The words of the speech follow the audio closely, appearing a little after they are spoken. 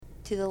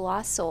To the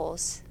lost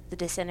souls, the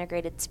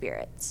disintegrated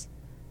spirits,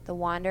 the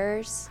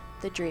wanderers,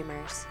 the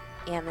dreamers,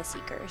 and the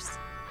seekers,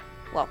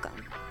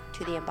 welcome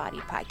to the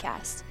Embodied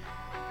Podcast.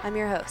 I'm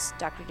your host,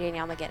 Dr.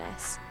 Danielle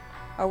McGinnis.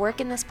 Our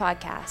work in this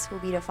podcast will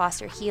be to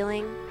foster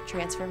healing,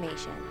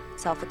 transformation,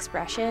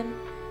 self-expression,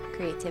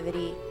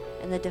 creativity,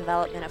 and the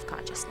development of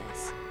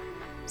consciousness.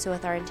 So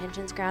with our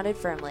intentions grounded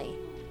firmly,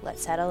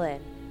 let's settle in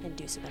and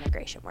do some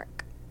integration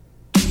work.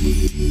 Hey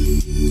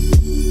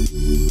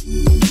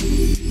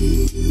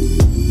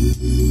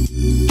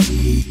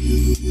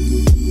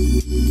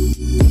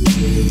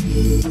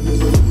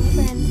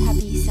friends,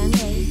 happy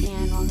Sunday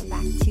and welcome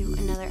back to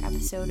another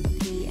episode of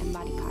the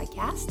Embodied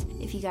Podcast.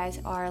 If you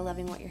guys are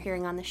loving what you're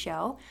hearing on the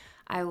show,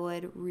 I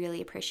would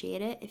really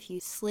appreciate it if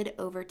you slid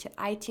over to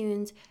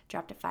iTunes,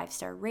 dropped a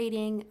 5-star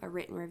rating, a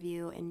written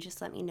review, and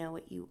just let me know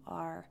what you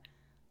are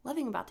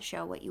loving about the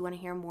show, what you want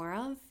to hear more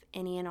of.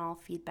 Any and all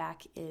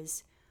feedback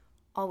is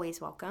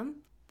always welcome.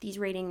 These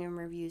rating and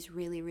reviews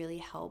really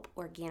help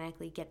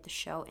organically get the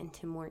show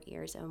into more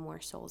ears and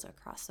more souls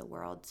across the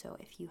world. So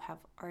if you have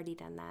already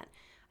done that,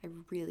 I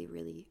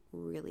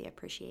really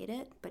appreciate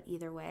it. But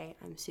either way,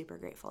 I'm super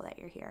grateful that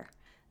you're here.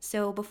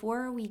 So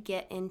before we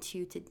get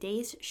into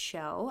today's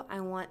show, I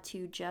want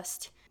to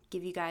just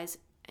give you guys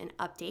an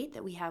update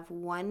that we have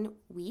 1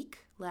 week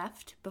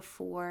left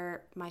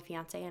before my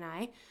fiance and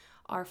I,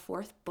 our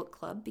 4th book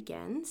club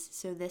begins.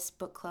 So this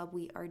book club,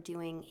 we are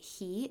doing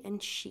He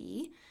and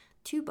She,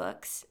 2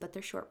 books, but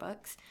they're short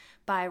books,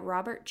 by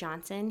Robert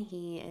Johnson.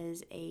 He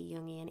is a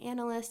Jungian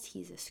analyst.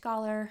 He's a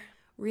scholar.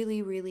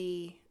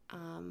 Really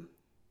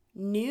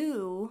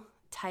new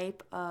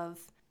type of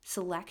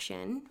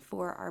selection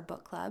for our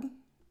book club.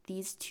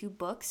 These 2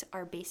 books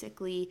are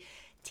basically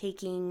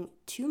taking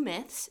 2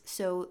 myths,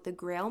 so the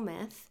Grail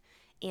myth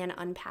and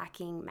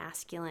unpacking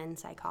masculine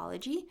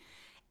psychology,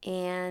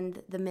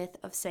 and the myth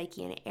of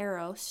Psyche and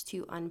Eros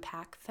to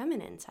unpack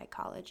feminine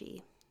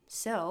psychology.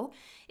 So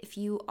if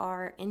you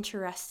are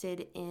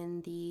interested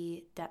in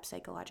the depth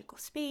psychological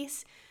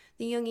space,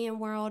 the Jungian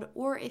world,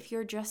 or if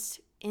you're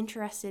just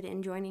interested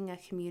in joining a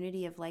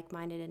community of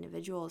like-minded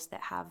individuals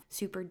that have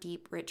super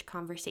deep, rich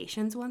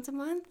conversations once a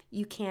month,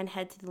 you can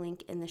head to the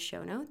link in the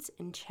show notes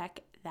and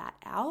check that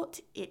out.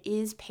 It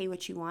is pay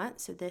what you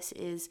want, so this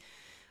is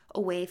a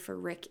way for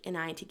Rick and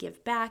I to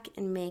give back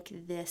and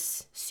make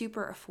this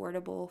super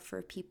affordable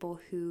for people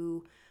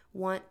who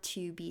want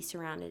to be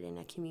surrounded in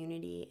a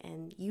community,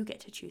 and you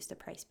get to choose the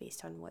price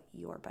based on what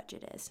your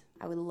budget is.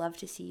 I would love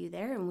to see you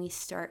there, and we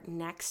start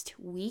next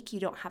week. You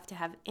don't have to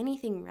have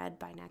anything read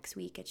by next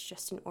week. It's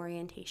just an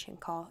orientation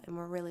call, and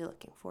we're really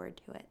looking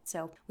forward to it.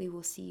 So we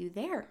will see you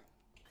there.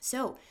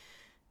 So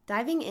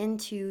diving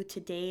into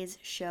today's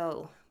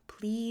show,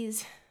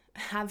 please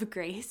have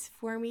grace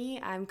for me.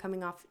 I'm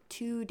coming off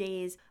 2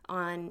 days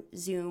on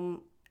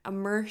Zoom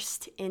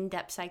immersed in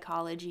depth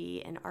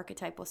psychology and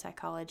archetypal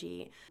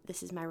psychology.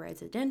 This is my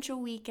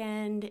residential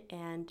weekend,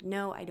 and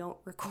no, I don't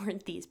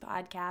record these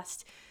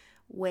podcasts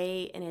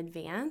way in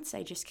advance.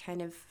 I just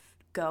kind of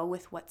go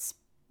with what's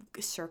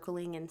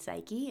circling in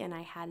Psyche, and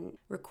I hadn't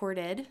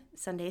recorded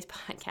Sunday's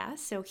podcast.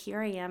 So here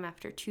I am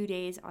after 2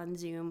 days on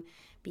Zoom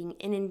being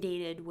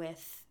inundated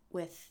with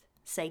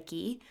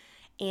Psyche,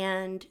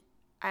 and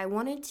I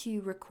wanted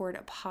to record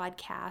a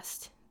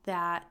podcast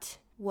that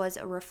was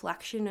a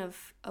reflection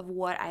of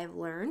what I've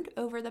learned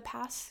over the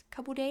past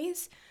couple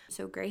days.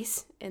 So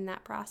grace in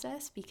that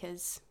process,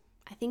 because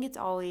I think it's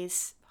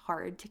always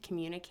hard to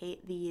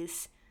communicate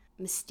these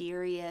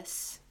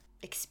mysterious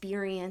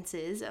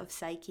experiences of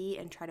Psyche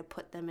and try to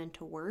put them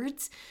into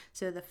words.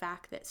 So the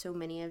fact that so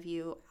many of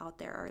you out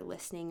there are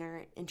listening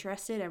or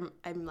interested,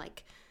 I'm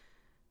like,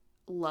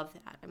 love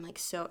that. I'm like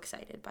so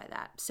excited by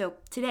that. So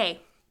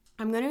today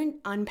I'm going to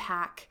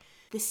unpack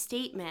the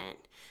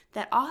statement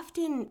that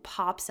often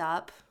pops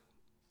up,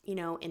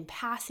 in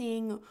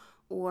passing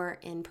or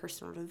in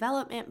personal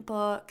development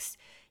books.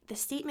 The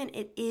statement,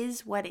 it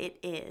is what it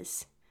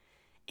is,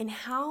 and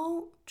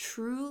how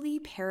truly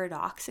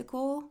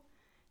paradoxical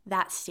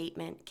that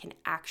statement can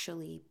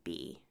actually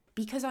be.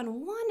 Because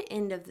on one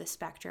end of the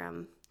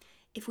spectrum,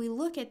 if we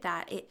look at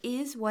that, it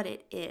is what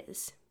it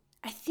is.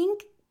 I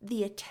think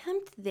the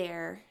attempt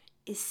there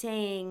is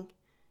saying,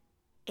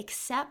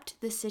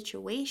 accept the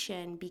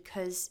situation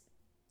because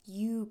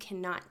you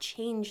cannot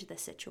change the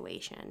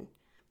situation.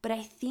 But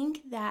I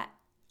think that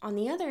on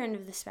the other end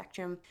of the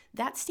spectrum,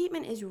 that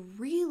statement is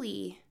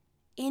really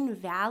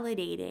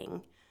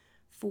invalidating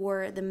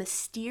for the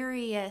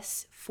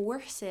mysterious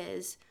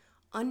forces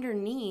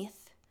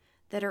underneath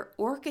that are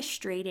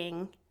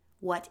orchestrating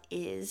what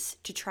is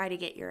to try to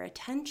get your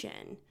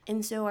attention.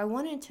 And so I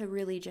wanted to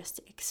really just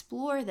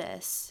explore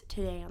this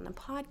today on the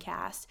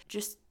podcast,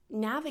 just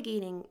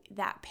navigating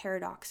that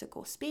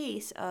paradoxical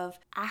space of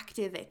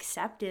active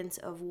acceptance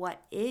of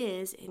what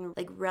is and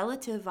like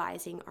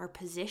relativizing our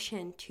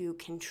position to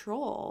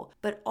control,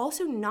 but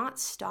also not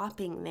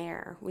stopping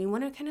there. We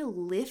want to kind of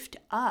lift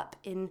up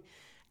and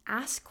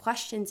ask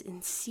questions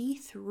and see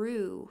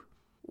through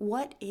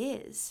what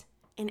is,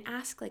 and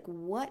ask like,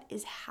 what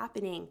is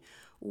happening?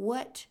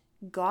 What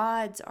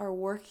gods are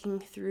working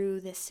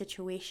through this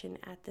situation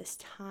at this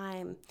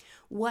time,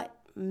 what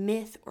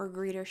myth or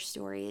greater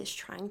story is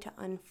trying to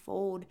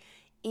unfold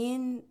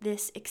in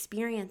this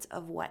experience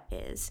of what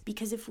is.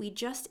 Because if we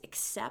just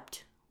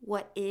accept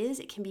what is,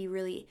 it can be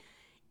really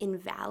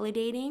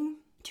invalidating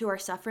to our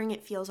suffering.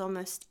 It feels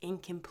almost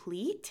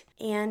incomplete.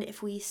 And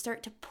if we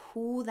start to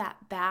pull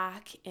that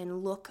back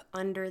and look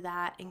under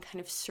that and kind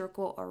of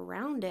circle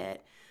around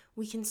it,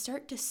 we can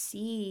start to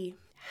see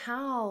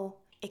how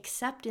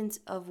acceptance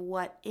of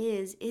what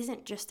is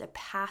isn't just a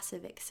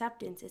passive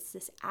acceptance. It's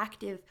this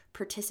active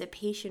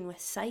participation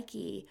with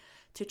Psyche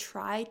to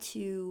try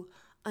to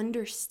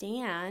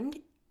understand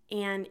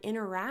and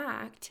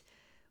interact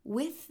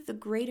with the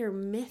greater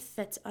myth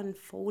that's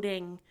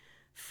unfolding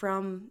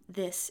from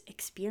this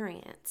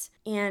experience.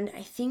 And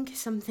I think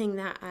something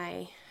that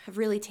I have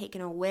really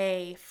taken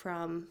away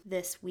from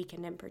this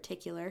weekend in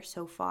particular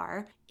so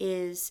far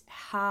is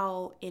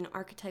how in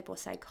archetypal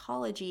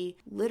psychology,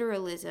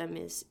 literalism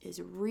is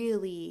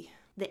really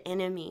the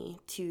enemy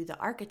to the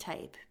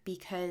archetype,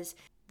 because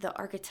the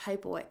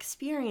archetypal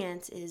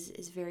experience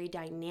is very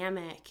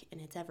dynamic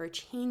and it's ever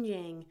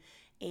changing,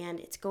 and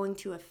it's going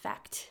to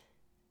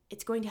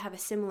have a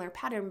similar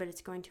pattern, but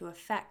it's going to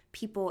affect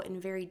people in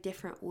very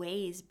different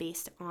ways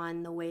based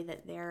on the way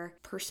that their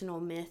personal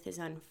myth is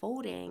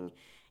unfolding.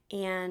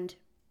 And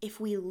if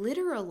we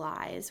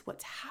literalize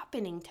what's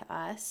happening to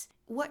us,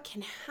 what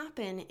can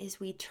happen is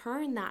we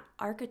turn that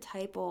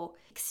archetypal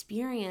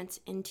experience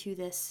into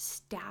this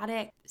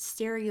static,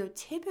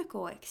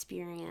 stereotypical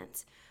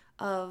experience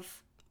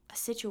of a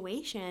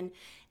situation,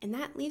 and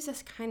that leaves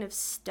us kind of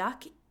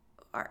stuck.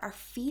 Our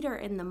feet are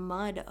in the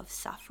mud of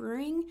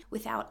suffering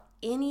without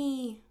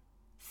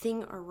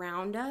anything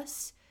around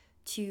us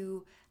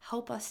to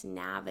help us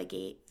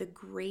navigate the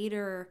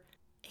greater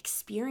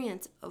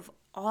experience of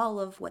all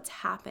of what's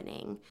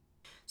happening.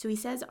 So he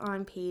says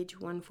on page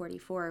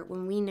 144,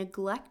 when we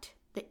neglect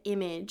the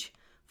image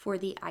for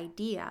the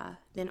idea,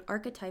 then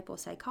archetypal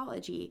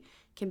psychology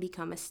can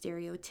become a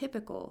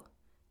stereotypical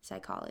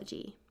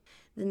psychology.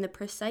 Then the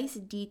precise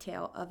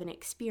detail of an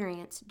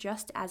experience,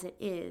 just as it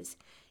is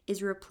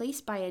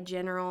replaced by a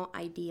general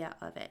idea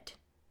of it.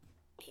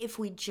 If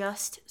we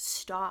just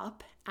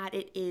stop at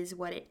it is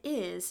what it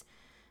is,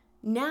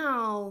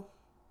 now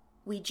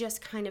we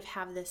just kind of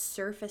have this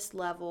surface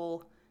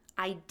level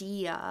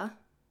idea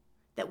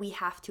that we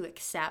have to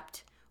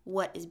accept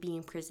what is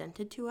being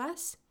presented to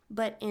us.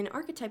 But in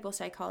archetypal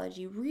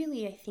psychology,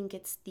 really, I think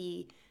it's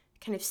the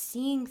kind of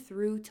seeing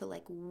through to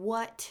like,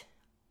 what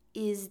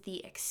is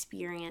the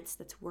experience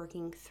that's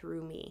working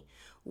through me?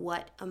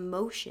 What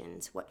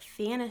emotions, what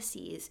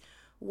fantasies,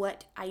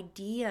 what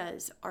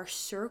ideas are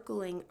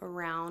circling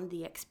around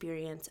the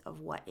experience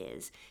of what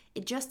is?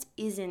 It just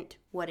isn't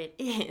what it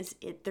is.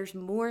 There's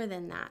more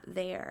than that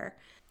there.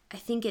 I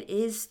think it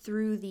is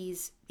through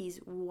these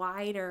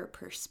wider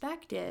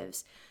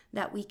perspectives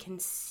that we can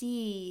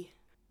see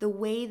the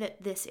way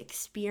that this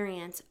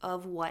experience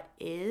of what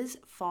is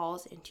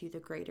falls into the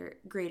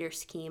greater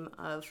scheme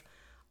of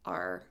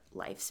our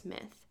life's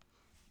myth.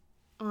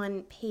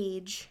 On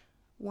page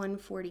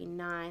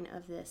 149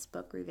 of this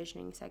book,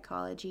 Revisioning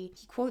Psychology,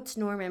 he quotes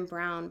Norman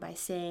Brown by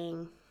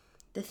saying,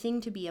 "The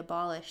thing to be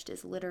abolished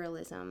is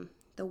literalism,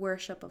 the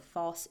worship of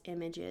false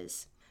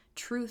images.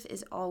 Truth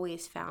is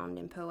always found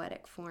in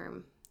poetic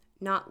form,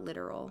 not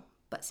literal,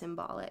 but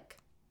symbolic,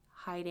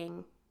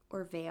 hiding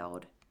or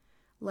veiled,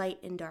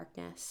 light and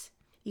darkness.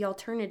 The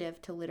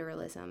alternative to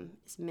literalism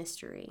is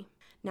mystery.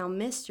 Now,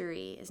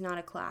 mystery is not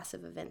a class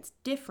of events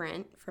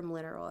different from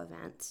literal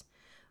events,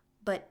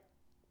 but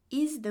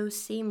is those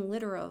same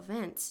literal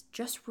events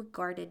just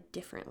regarded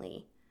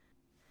differently.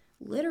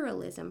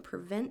 Literalism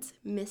prevents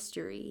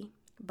mystery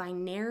by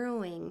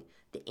narrowing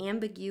the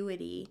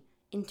ambiguity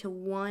into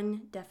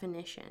one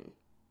definition.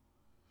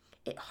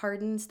 It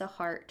hardens the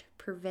heart,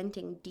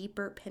 preventing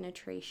deeper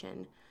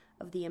penetration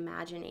of the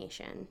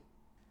imagination."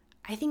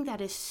 I think that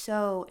is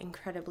so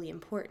incredibly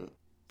important.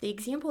 The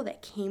example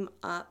that came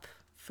up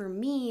for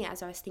me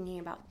as I was thinking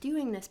about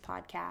doing this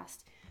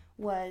podcast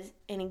was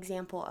an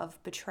example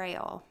of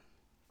betrayal.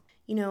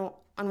 You know,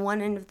 on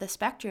one end of the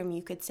spectrum,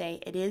 you could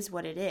say it is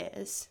what it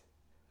is.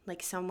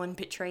 Like, someone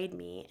betrayed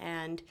me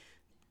and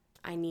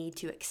I need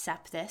to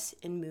accept this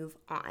and move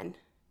on.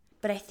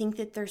 But I think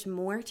that there's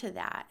more to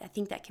that. I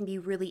think that can be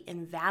really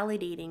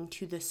invalidating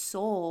to the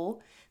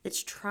soul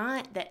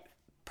that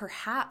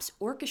perhaps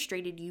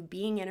orchestrated you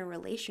being in a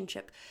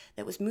relationship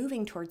that was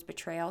moving towards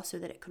betrayal, so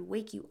that it could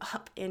wake you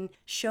up and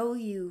show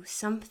you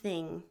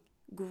something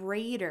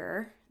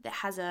greater that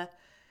has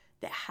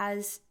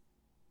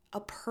a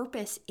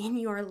purpose in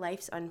your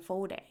life's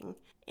unfolding.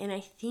 And I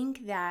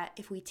think that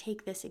if we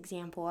take this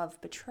example of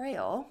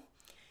betrayal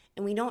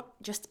and we don't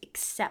just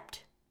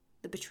accept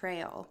the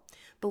betrayal,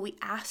 but we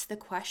ask the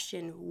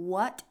question,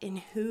 what and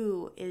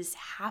who is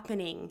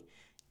happening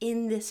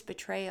in this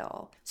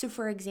betrayal? So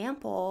for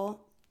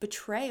example,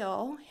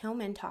 betrayal,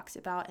 Hillman talks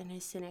about in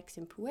his Cynics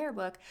and Puer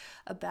book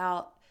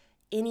about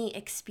any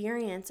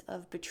experience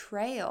of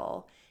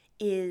betrayal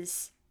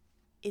is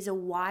a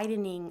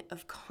widening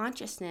of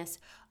consciousness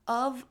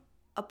of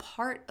a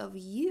part of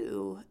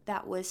you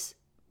that was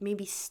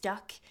maybe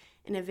stuck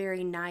in a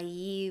very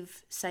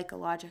naive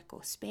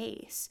psychological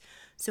space.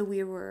 So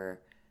we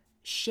were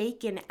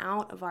shaken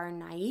out of our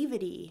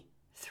naivety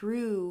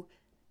through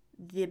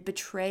the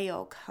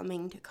betrayal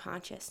coming to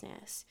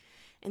consciousness.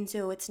 And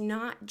so it's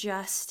not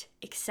just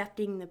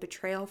accepting the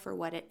betrayal for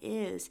what it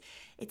is,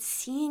 it's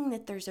seeing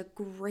that there's a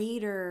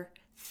greater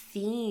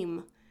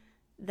theme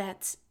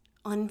that's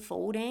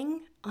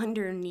unfolding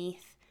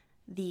underneath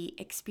the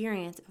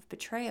experience of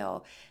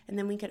betrayal. And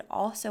then we could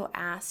also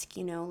ask,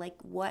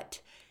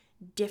 what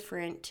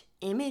different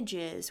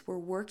images were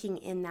working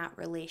in that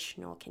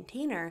relational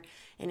container.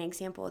 An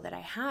example that I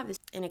have is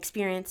an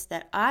experience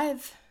that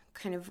I've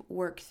kind of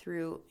worked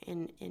through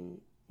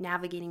in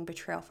navigating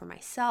betrayal for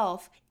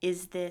myself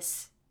is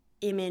this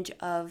image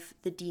of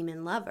the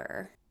demon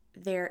lover.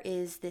 There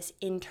is this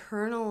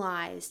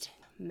internalized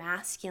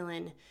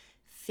masculine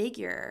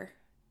figure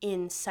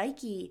in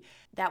psyche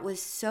that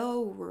was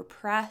so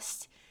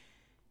repressed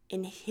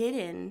and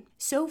hidden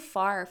so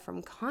far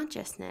from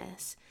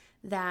consciousness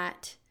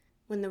that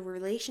when the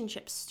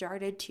relationship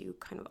started to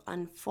kind of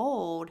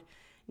unfold,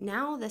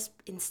 now this,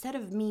 instead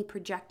of me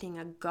projecting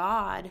a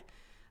god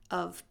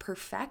of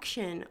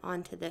perfection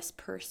onto this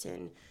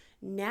person,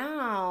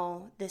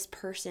 now this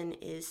person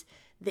is,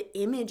 the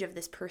image of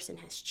this person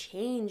has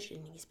changed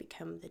and he's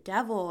become the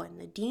devil and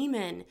the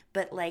demon,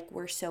 but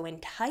we're so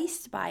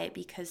enticed by it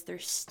because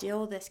there's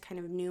still this kind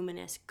of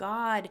numinous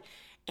God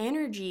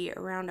energy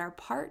around our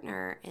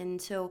partner.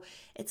 And so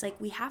it's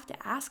we have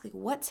to ask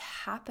what's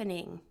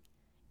happening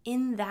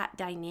in that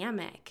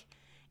dynamic.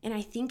 And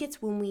I think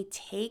it's when we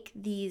take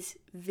these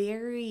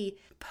very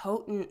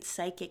potent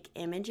psychic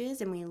images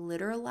and we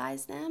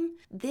literalize them,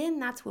 then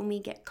that's when we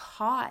get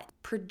caught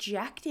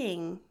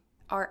projecting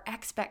our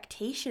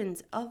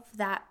expectations of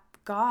that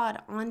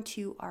God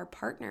onto our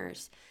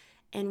partners.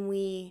 And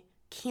we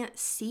can't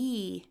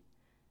see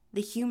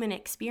the human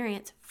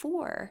experience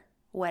for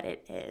what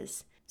it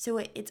is. So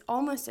it's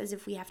almost as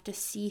if we have to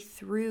see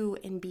through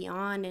and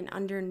beyond and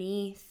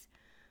underneath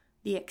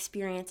the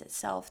experience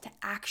itself to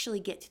actually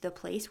get to the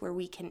place where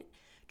we can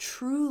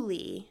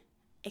truly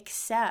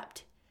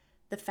accept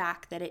the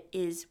fact that it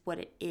is what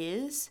it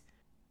is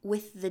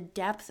with the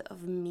depth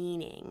of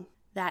meaning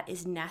that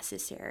is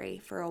necessary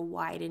for a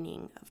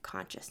widening of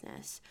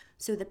consciousness.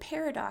 So the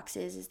paradox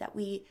is that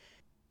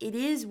it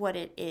is what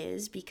it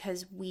is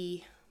because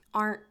we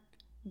aren't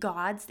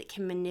gods that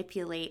can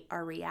manipulate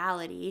our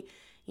reality.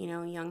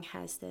 Jung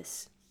has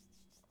this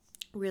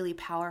really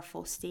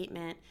powerful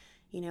statement.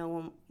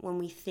 When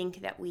we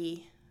think that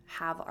we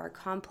have our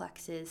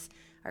complexes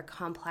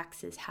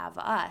have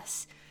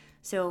us.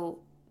 So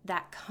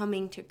that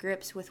coming to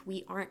grips with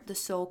we aren't the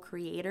sole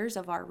creators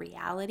of our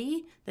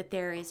reality, that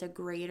there is a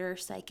greater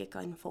psychic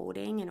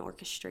unfolding and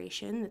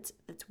orchestration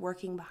that's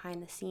working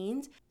behind the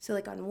scenes. So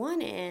on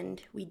one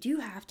end, we do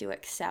have to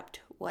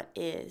accept what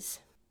is.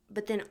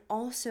 But then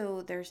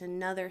also there's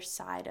another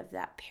side of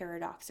that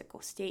paradoxical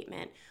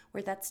statement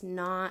where that's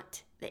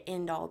not the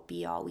end all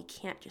be all. We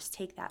can't just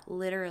take that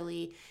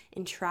literally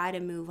and try to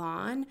move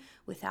on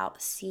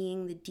without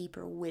seeing the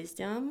deeper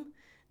wisdom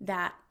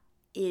that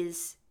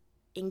is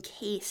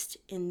encased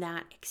in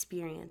that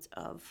experience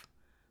of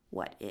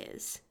what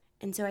is.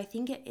 And so I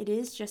think it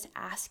is just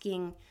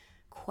asking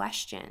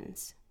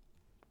questions.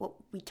 What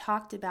we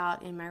talked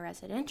about in my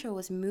residential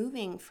was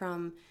moving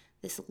from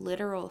this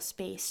literal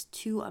space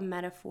to a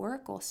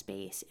metaphorical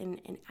space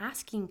and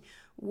asking,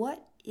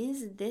 what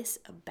is this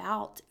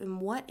about and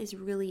what is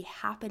really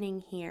happening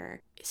here?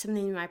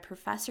 Something my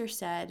professor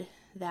said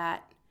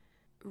that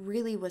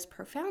really was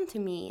profound to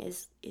me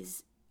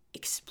is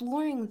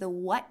exploring the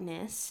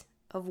whatness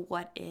of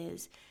what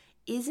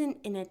isn't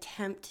an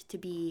attempt to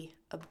be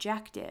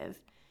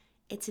objective.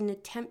 It's an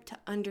attempt to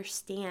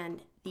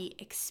understand the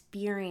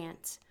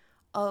experience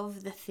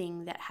of the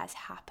thing that has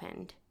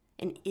happened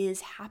and is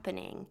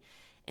happening.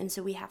 And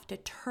so we have to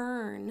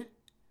turn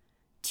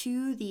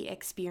to the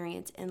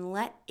experience and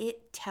let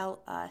it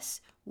tell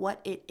us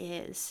what it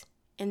is.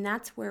 And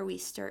that's where we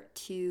start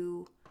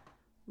to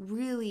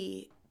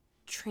really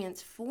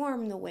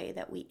transform the way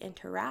that we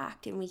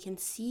interact, and we can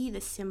see the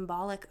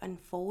symbolic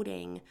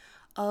unfolding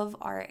of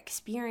our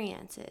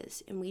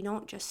experiences. And we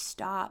don't just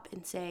stop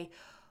and say,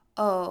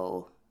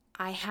 oh,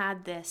 I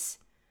had this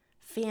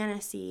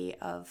fantasy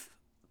of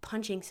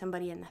punching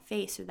somebody in the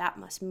face, so that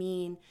must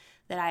mean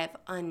that I have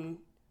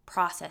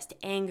unprocessed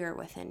anger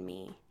within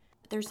me.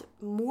 There's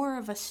more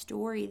of a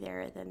story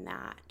there than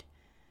that.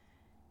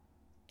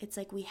 It's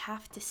we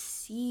have to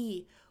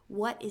see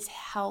what is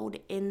held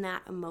in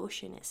that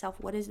emotion itself.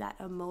 What is that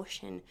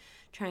emotion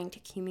trying to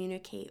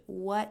communicate?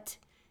 What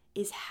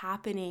is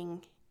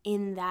happening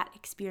in that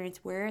experience?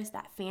 Where is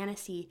that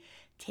fantasy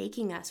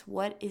taking us?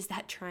 What is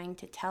that trying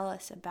to tell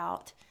us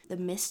about the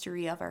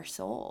mystery of our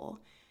soul?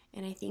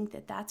 And I think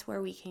that that's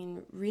where we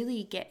can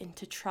really get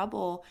into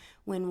trouble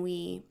when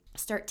we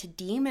start to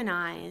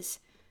demonize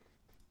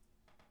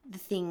the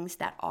things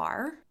that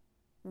are.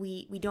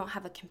 We don't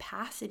have a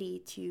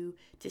capacity to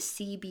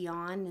see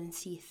beyond and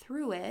see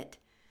through it.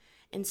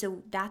 And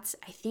so that's,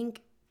 I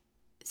think,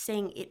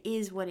 saying it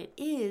is what it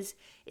is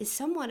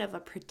somewhat of a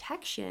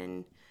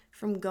protection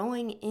from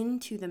going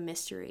into the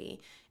mystery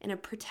and a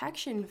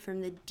protection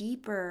from the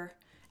deeper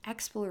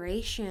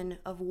exploration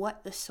of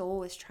what the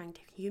soul is trying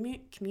to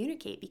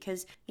communicate.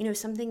 Because,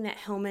 something that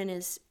Hillman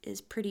is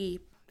pretty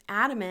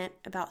adamant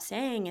about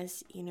saying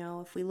is,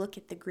 if we look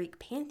at the Greek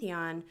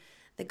pantheon,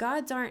 the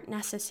gods aren't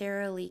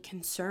necessarily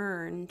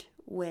concerned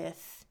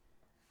with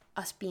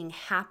us being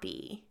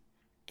happy.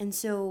 And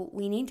so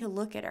we need to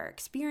look at our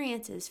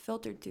experiences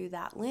filtered through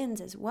that lens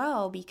as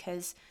well,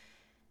 because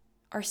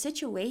our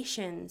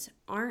situations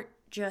aren't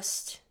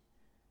just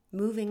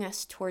moving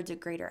us towards a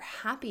greater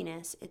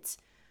happiness. It's,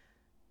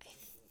 I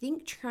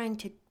think, trying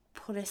to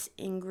put us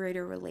in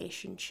greater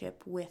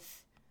relationship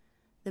with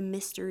the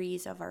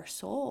mysteries of our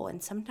soul.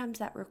 And sometimes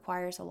that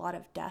requires a lot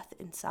of death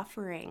and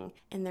suffering,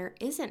 and there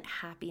isn't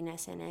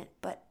happiness in it.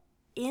 But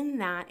in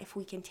that, if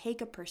we can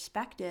take a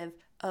perspective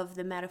of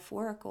the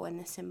metaphorical and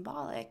the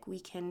symbolic,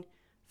 we can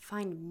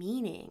find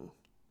meaning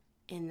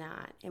in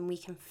that, and we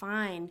can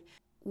find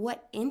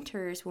what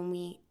enters when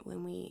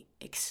we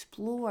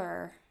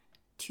explore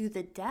to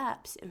the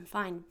depths and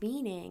find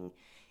meaning,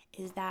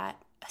 is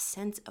that a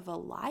sense of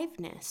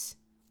aliveness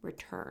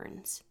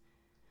returns.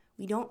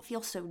 We don't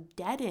feel so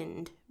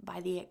deadened by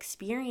the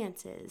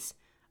experiences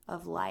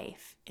of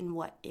life and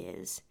what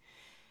is.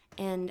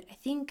 And I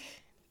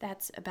think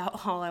that's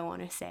about all I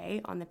want to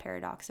say on the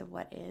paradox of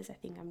what is. I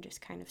think I'm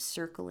just kind of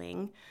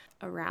circling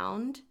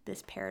around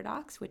this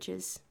paradox, which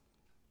is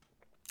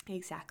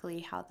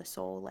exactly how the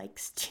soul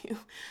likes to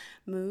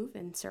move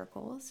in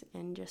circles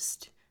and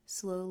just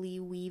slowly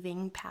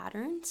weaving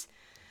patterns.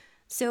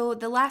 So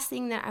the last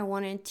thing that I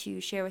wanted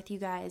to share with you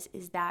guys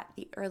is that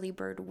the early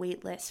bird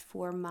waitlist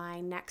for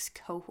my next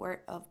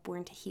cohort of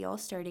Born to Heal,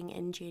 starting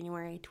in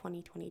January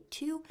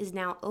 2022, is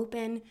now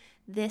open.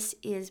 This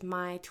is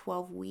my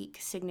 12-week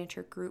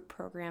signature group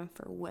program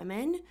for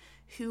women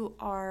who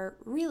are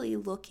really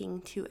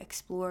looking to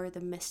explore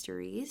the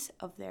mysteries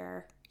of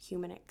their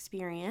human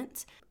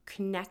experience,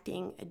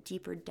 connecting a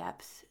deeper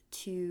depth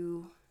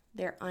to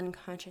their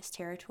unconscious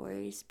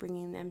territories,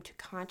 bringing them to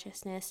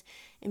consciousness,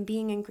 and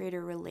being in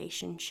greater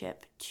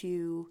relationship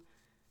to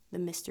the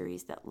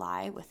mysteries that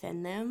lie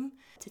within them.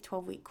 It's a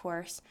 12-week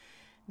course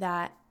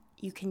that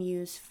you can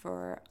use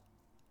for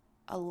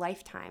a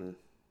lifetime.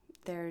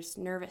 There's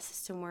nervous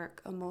system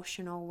work,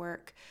 emotional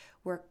work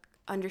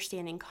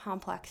understanding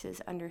complexes,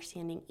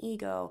 understanding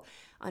ego,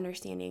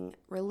 understanding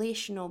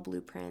relational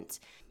blueprints,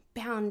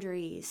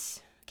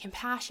 boundaries,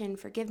 compassion,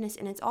 forgiveness,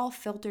 and it's all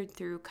filtered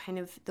through kind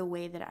of the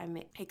way that I'm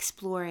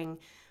exploring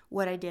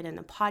what I did in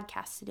the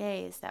podcast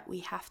today, is that we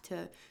have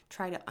to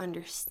try to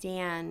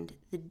understand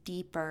the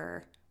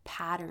deeper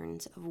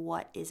patterns of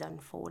what is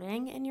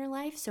unfolding in your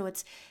life. So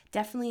it's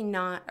definitely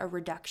not a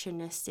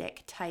reductionistic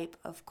type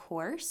of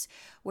course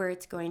where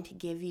it's going to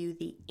give you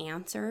the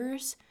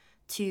answers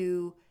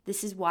to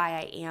this is why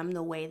I am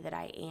the way that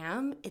I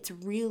am. It's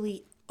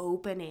really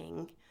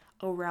opening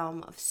a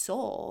realm of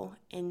soul,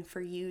 and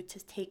for you to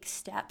take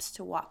steps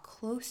to walk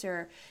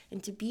closer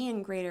and to be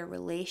in greater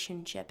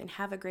relationship and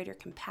have a greater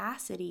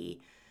capacity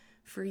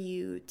for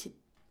you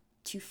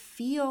to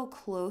feel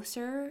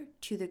closer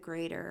to the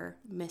greater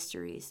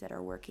mysteries that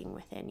are working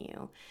within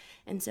you.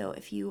 And so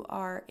if you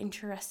are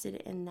interested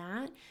in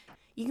that,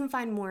 you can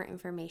find more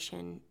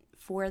information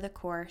for the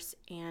course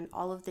and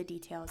all of the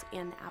details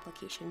and the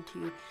application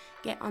to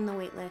get on the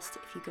wait list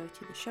if you go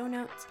to the show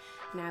notes.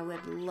 And I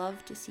would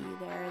love to see you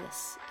there.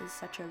 This is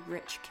such a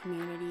rich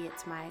community.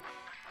 It's my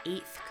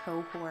 8th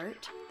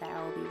cohort that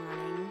I will be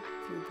running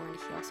through Born to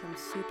Heal. So I'm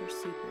super,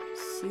 super,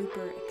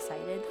 super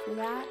excited for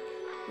that.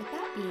 With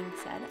that being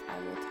said, I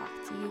will talk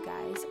to you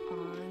guys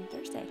on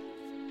Thursday.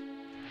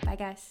 Bye,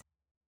 guys.